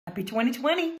Happy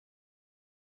 2020.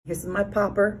 This is my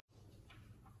popper.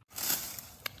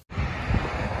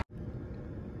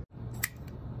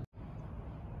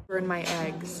 Burn my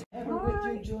eggs.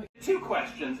 Two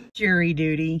questions. Jury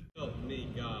duty. Oh, me,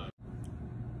 God.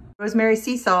 Rosemary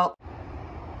sea salt.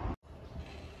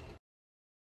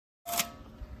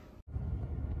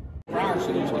 One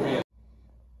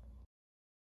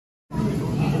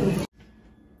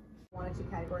or two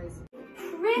categories.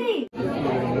 Pretty.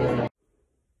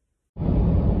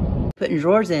 Putting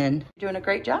drawers in. Doing a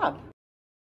great job.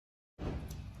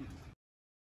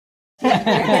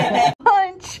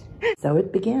 Punch. So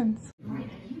it begins.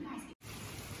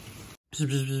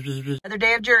 Another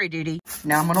day of jury duty.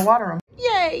 Now I'm gonna water them.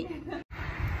 Yay!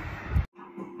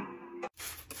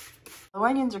 The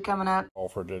onions are coming up. All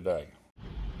for today.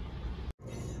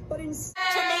 But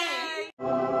instead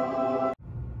wow.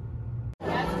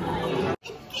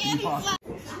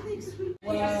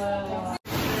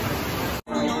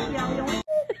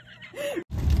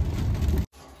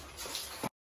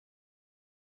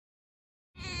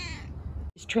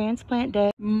 It's transplant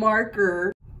day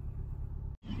marker.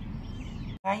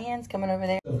 Diane's coming over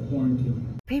there.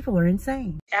 People are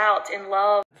insane. Out in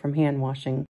love from hand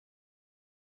washing.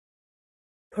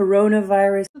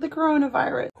 Coronavirus. The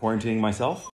coronavirus. Quarantining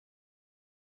myself.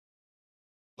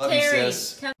 Love you,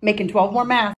 sis. Making 12 more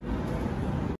masks.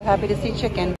 Happy to see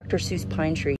chicken. Dr. Seuss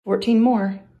pine tree. 14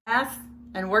 more. Masks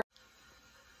and work.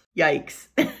 Yikes.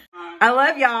 I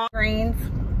love y'all. Greens.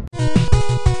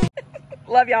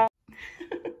 Love y'all.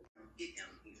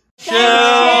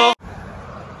 Chill.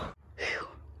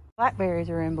 Blackberries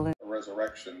are in bloom. A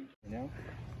resurrection, you know?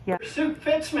 Yeah. Soup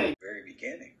fits me. Very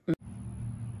beginning.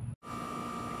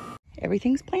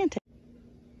 Everything's planted.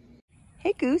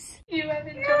 Hey, Goose. You have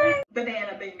enjoyed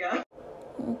Banana bingo.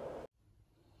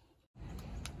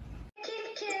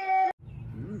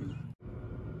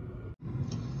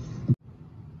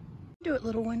 Do it,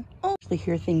 little one. Oh, actually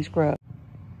hear things grow.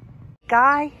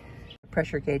 Guy.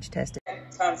 Pressure gauge tested.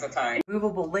 Tons of time.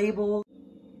 Movable label.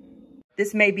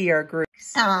 This may be our group.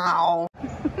 Ow.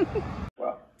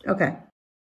 Well. Okay.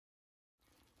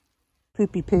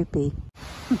 Poopy poopy.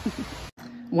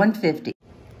 150.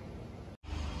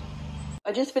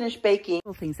 I just finished baking.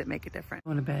 Little things that make a difference.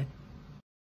 Going to bed.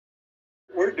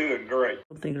 We're doing great.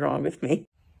 Something's wrong with me.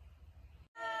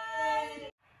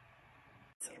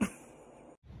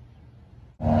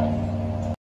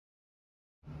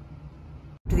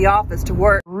 To the office to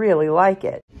work. Really like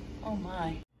it. Oh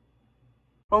my.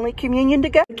 Only communion to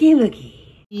go. Looky,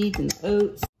 looky. Seeds and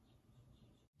oats.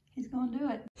 He's gonna do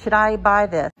it. Should I buy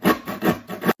this?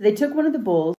 They took one of the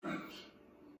bowls.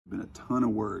 Been a ton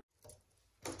of work.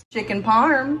 Chicken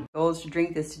parm. Goal is to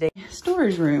drink this today.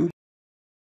 Storage room.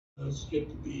 Let's skip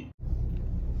the beat.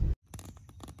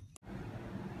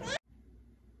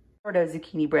 Sourdough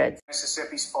zucchini breads.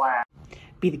 Mississippi's flat.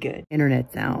 Be the good.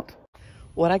 Internet's out.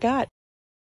 What I got?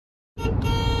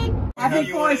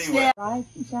 Happy 4th, anyway. Bright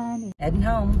and shiny. Heading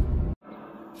home.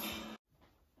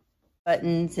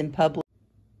 Buttons in public.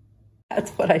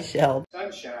 That's what I shelved.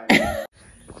 Sunshine.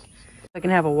 I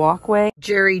can have a walkway.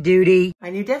 Jury duty.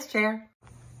 My new desk chair.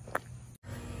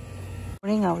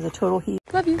 Morning, I was a total heat.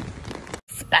 Love you.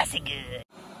 Spicy good.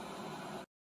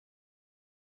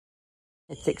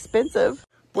 It's expensive.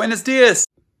 Buenos dias.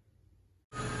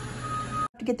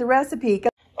 Have to get the recipe.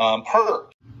 Her.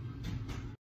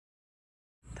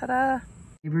 Ta-da.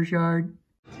 Neighbor's yard.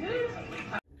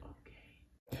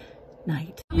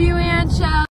 Night. Love you, Aunt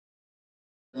Shell.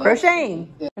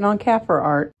 Crocheting. And on Kaffir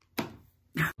art.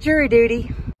 Jury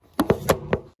duty.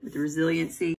 With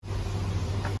resiliency.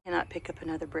 I cannot pick up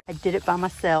another brick. I did it by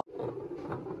myself.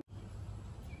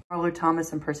 Arlo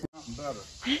Thomas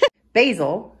impersonation.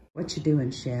 Basil. What you doing,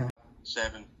 Shell?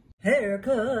 7.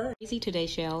 Haircut. Easy today,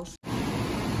 Shells.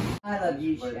 I love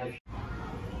you, Shell.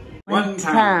 One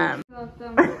time.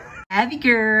 Welcome. Happy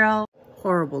girl.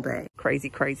 Horrible day. Crazy,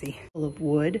 crazy. Full of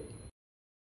wood.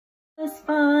 That's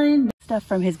fine. Stuff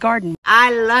from his garden.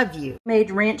 I love you. Made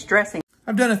ranch dressing.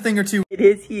 I've done a thing or two. It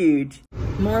is huge.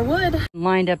 More wood.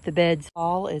 Lined up the beds.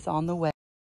 Fall is on the way.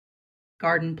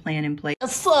 Garden plan in place.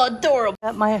 It's so adorable.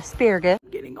 Got my asparagus. I'm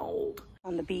getting old.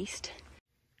 On the beast.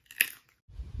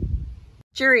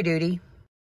 Jury duty.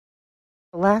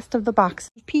 The last of the box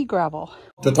of pea gravel.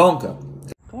 Tatonka.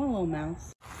 Come on, little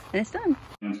mouse. And it's done.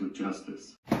 Hands with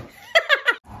justice.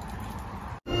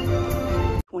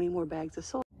 20 more bags of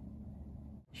salt.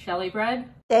 Shelly bread.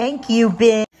 Thank you,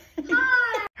 Ben.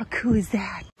 How cool is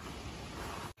that?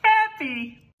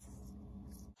 Happy.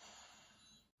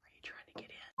 Where are you trying to get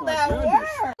in? Love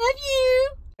you.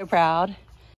 So proud.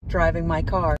 Driving my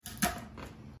car.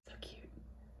 So cute.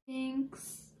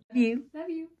 Thanks. Love you. Love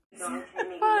you.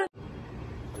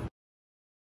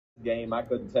 Game, I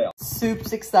couldn't tell.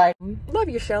 Soup's exciting. Love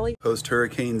you, Shelly. Post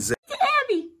Hurricane Z.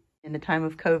 In the time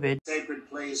of COVID. Sacred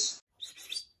place.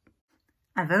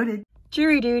 I voted.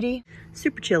 Jury duty.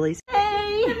 Super Chilies.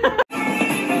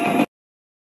 Hey!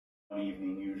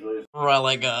 Evening usually.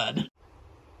 Really good.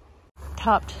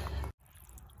 Topped.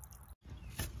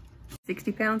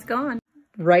 60 pounds gone.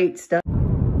 Right stuff.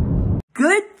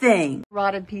 Good thing.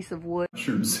 Rotted piece of wood.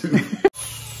 Mushroom soup.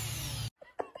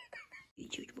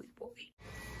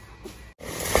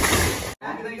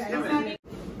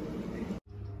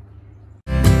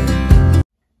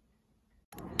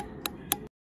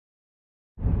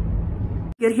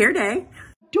 Good hair day.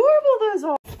 Adorable those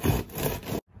are.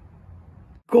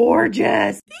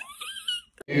 Gorgeous.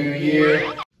 New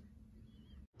Year.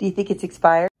 Do you think it's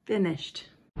expired? Finished.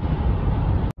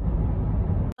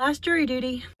 Last jury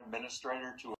duty.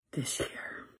 Administrator to This year.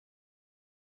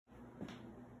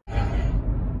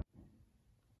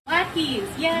 Blackies,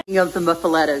 yes. You have the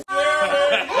muffalettas.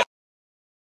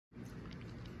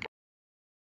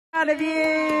 Out of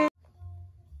you.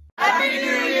 Happy New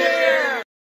Year!